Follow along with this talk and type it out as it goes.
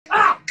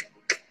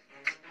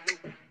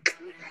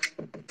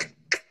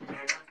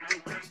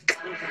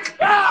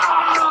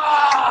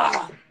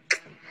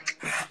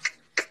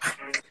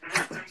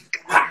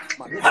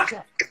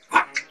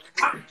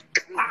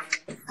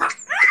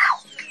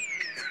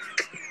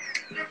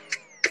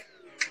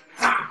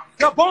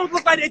Your bones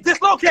look like they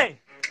dislocated.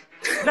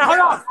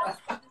 Now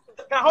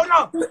hold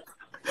on.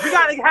 We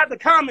gotta have the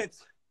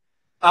comments.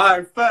 All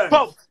right, fast.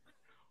 Folks,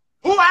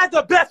 who had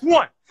the best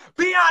one?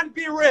 Be honest,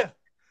 be real.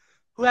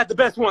 Who had the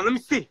best one? Let me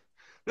see.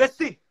 Let's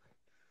see.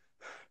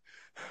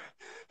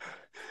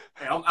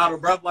 Hey, I'm out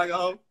of breath like a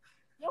hoe.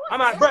 I'm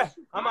out of breath.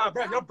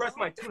 Your breath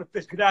like tuna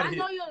fish. Get out of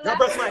here. Your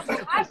breath like tuna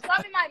fish. I have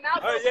gum in my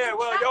mouth. Oh yeah,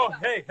 well, yo,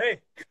 hey.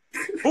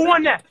 Who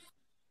won that?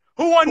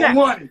 Who won that? Who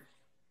won?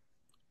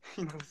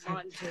 You know what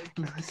I'm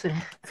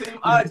saying? Team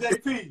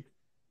IJP.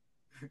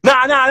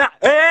 Nah.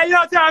 Hey, you know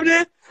what time it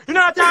is? You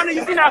know what time it is?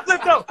 You see that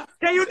flip though?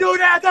 Can you do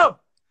that though?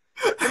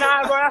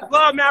 Nah, bro, that's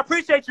love, man. I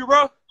appreciate you,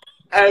 bro.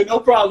 Hey, no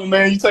problem,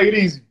 man. You take it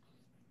easy.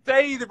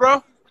 Stay easy,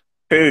 bro.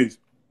 Peace.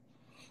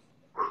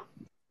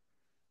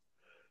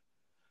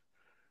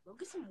 Go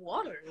get some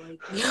water. Like,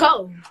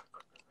 yo.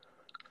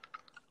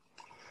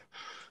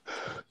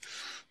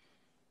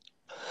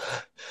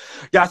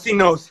 Y'all seen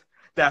those?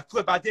 That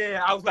flip I did?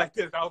 I was like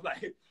this. I was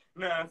like, you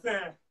know what I'm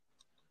saying?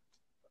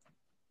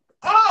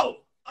 Oh!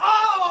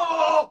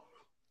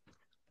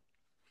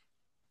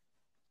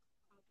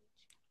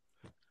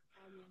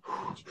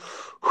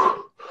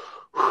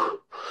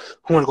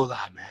 I want to go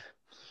live, man.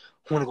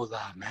 I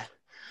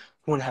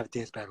want to have a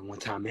dance battle one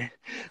time, man.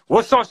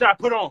 What song should I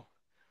put on?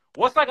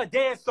 What's like a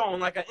dance song,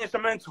 like an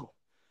instrumental?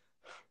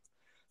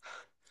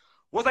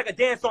 What's like a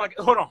dance song? Like,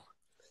 hold on.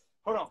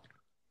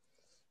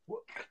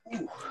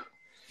 Ooh.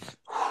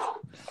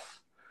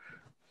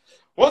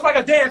 What's like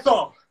a dance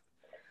song?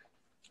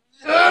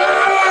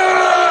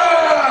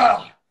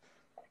 Yeah!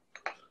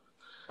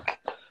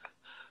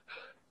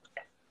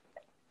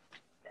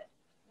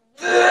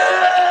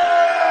 Yeah!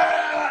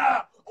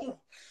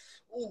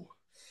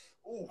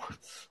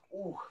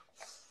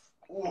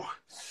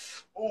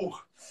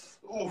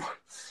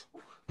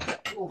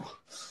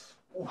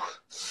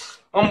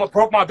 I almost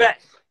broke my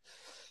back.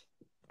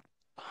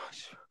 I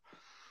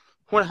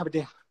want to have a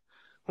dance.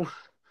 I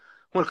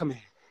want to come in.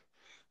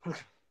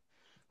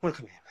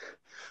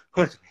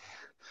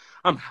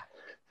 I'm hot.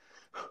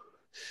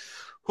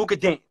 Who could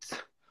dance?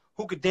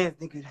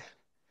 Nigga?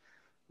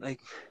 Like,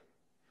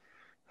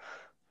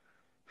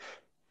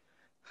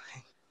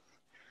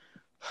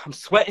 I'm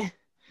sweating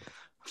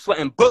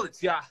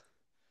bullets, y'all.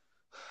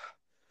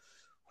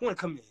 Who wanna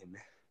come in,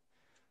 man?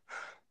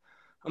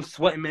 I'm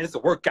sweating, man. It's a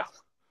workout.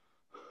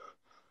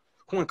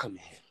 Who wanna come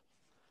in?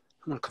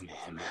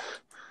 Man.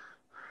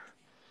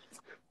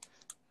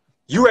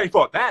 You ready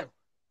for a battle?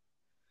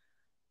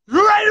 Who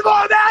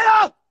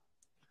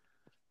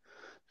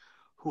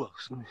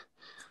else?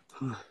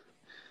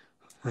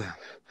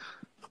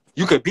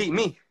 You could beat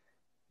me.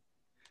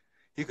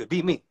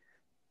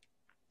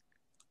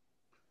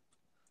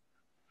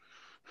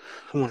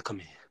 Who wanna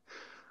come in?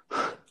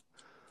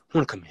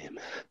 Man?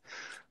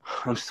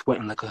 I'm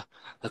sweating like a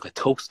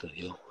toaster,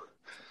 yo.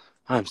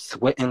 I'm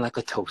sweating like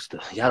a toaster.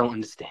 Y'all don't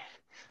understand.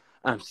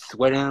 I'm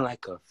sweating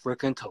like a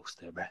freaking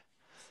toaster, bruh.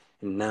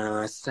 You know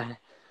what I'm saying?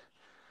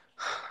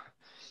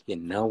 You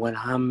know what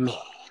I mean.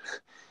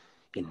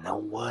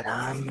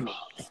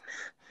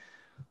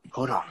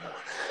 Hold on.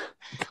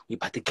 We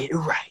about to get it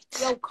right.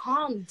 Yo,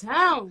 calm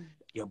down.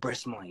 Your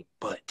breast my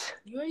butt.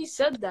 You already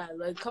said that.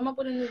 Like, come up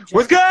with a new joke.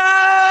 What's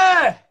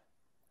good?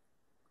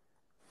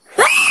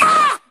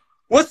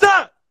 What's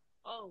up?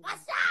 Oh.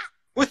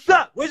 What's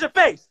up? Where's your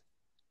face?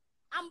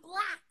 I'm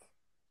black.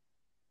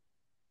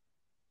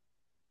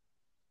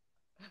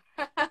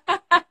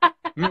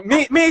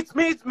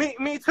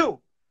 Me too.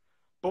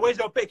 But where's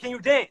your face? Can you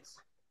dance?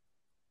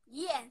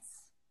 Yes.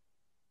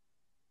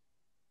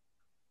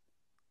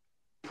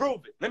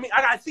 Prove it.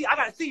 I gotta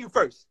see you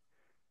first.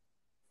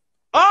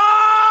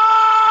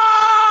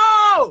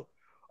 Oh!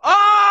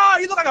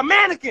 You look like a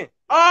mannequin.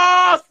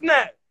 Oh,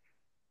 snap.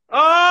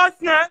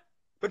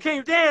 But can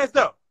you dance,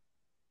 though?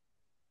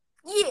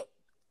 Yeah.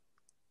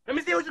 Let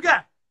me see what you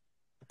got.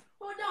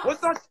 Hold on.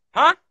 What's up?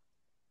 Huh?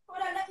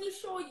 Hold on, let me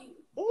show you.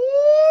 Ooh!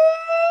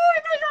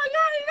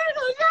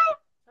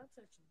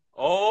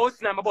 Oh,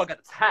 snap. My boy got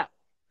the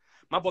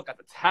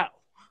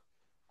towel.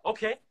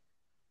 Okay.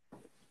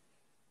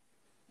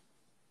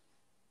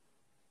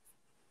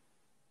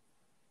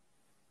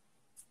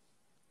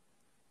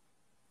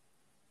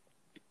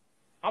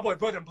 My boy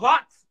building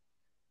blocks.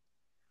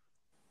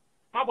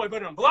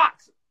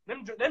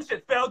 Them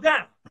shit fell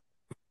down.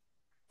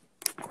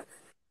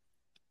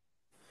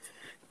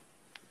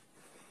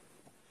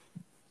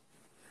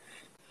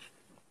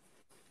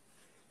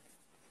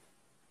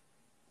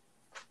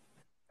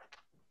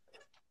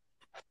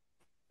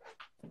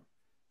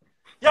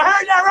 You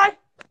heard that, right?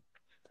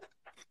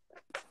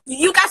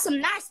 You got some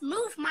nice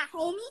moves, my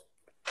homie.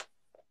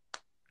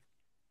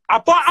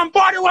 I'm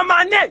partying with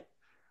my neck.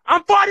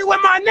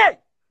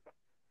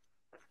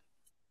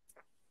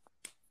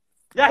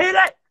 Y'all hear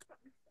that?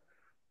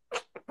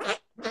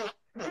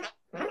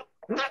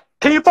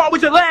 Can you part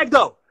with your leg,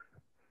 though?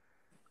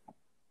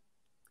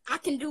 I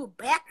can do a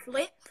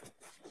backflip.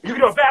 You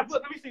can do a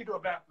backflip? Let me see you do a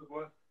backflip,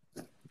 boy.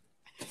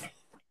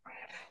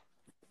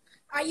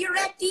 Are you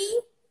ready?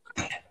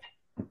 Let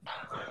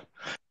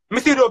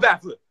me see you do a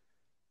backflip.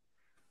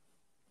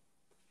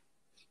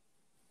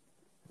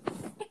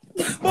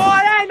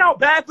 no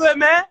backflip,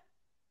 man.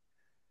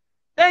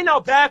 There ain't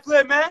no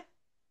backflip, man.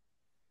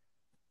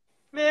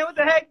 Man, what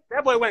the heck?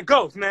 That boy went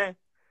ghost, man.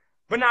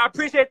 But now I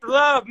appreciate the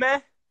love,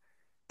 man.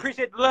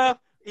 Appreciate the love.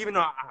 Even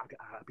though I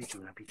beat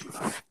you.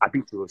 I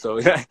beat you. So,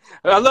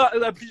 I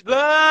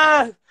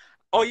love.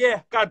 Oh,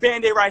 yeah. Got a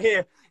Band-Aid right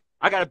here.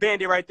 I got a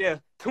Band-Aid right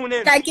there. Tune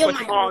in for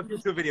tomorrow's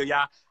YouTube video,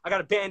 y'all. I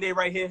got a Band-Aid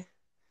right here.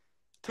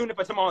 Tune in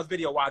for tomorrow's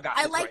video while I got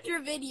I this liked right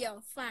your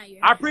video. Fire.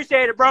 I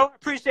appreciate it, bro.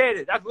 Appreciate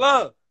it. That's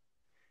love.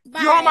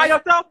 Bye. You home by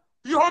yourself?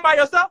 You home by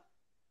yourself?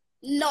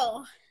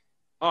 No.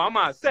 Oh, I'm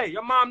gonna say,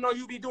 your mom know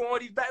you be doing all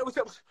these bad. What's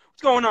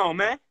going on,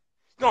 man?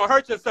 You gonna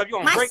hurt yourself. You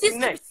gonna My break your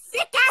neck.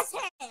 sister's sick as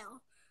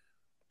hell.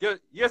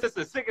 Your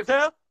sister sick as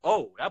hell?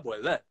 Oh, that boy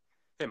left.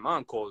 His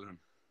mom called him.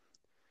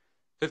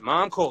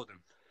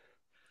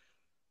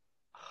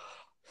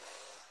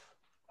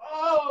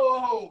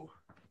 Oh,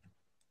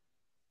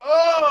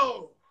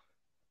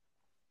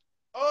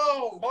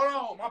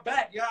 hold on. My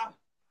back, y'all.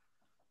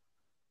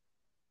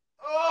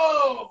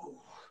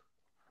 Oh.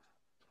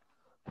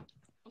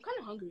 I'm kind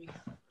of hungry.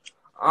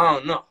 I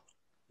don't know.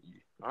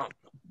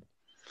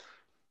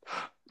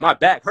 My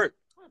back hurt.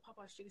 I want to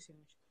Popeye's chicken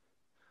sandwich.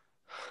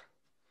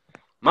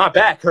 My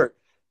back hurt.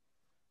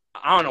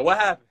 I don't know what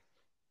happened.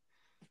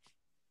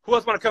 Who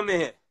else want to come in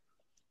here?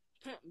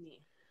 Me.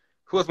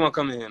 Who else want to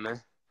come in here,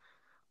 man?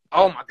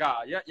 Oh, my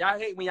God. Y'all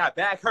hate when y'all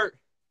back hurt.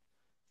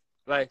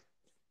 Like,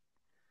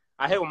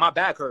 I hate when my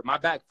back hurt. My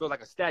back feels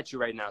like a statue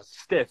right now. It's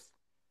stiff.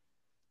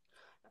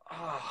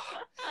 Oh.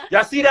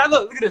 Y'all see that?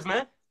 Look at this,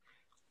 man.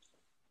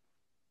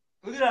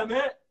 Look at that,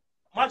 man.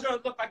 My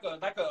joint look like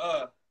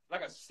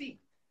a seat.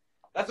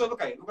 That's what it look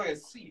like. It look like a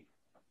seat.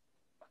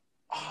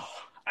 Oh,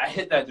 I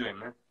hit that joint,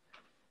 man.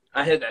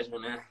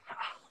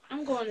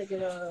 I'm going to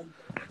get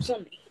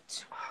something to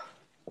eat.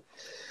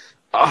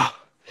 Oh.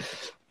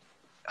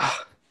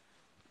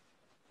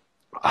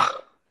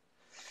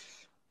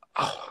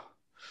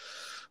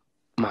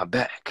 My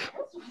back.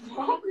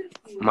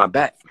 My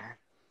back, man.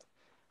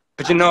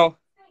 But you know,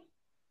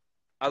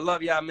 I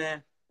love y'all,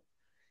 man.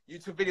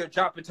 YouTube video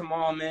dropping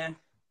tomorrow, man.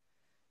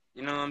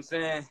 You know what I'm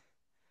saying?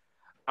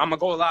 I'm going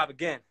to go live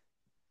again.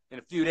 In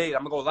a few days,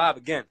 I'm going to go live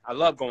again. I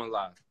love going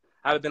live.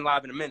 I haven't been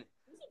live in a minute.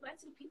 Back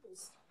to the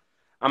peoples.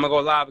 I'm going to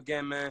go live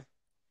again, man.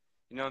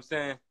 You know what I'm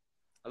saying?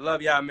 I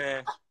love y'all,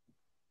 man.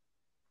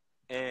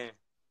 And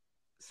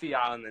see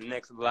y'all in the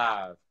next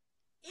live.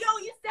 Yo,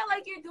 you sound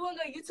like you're doing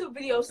a YouTube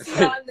video. See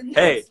y'all in the next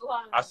Hey,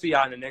 live. I'll see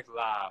y'all in the next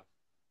live.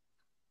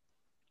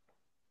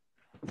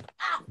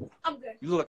 I'm good. You look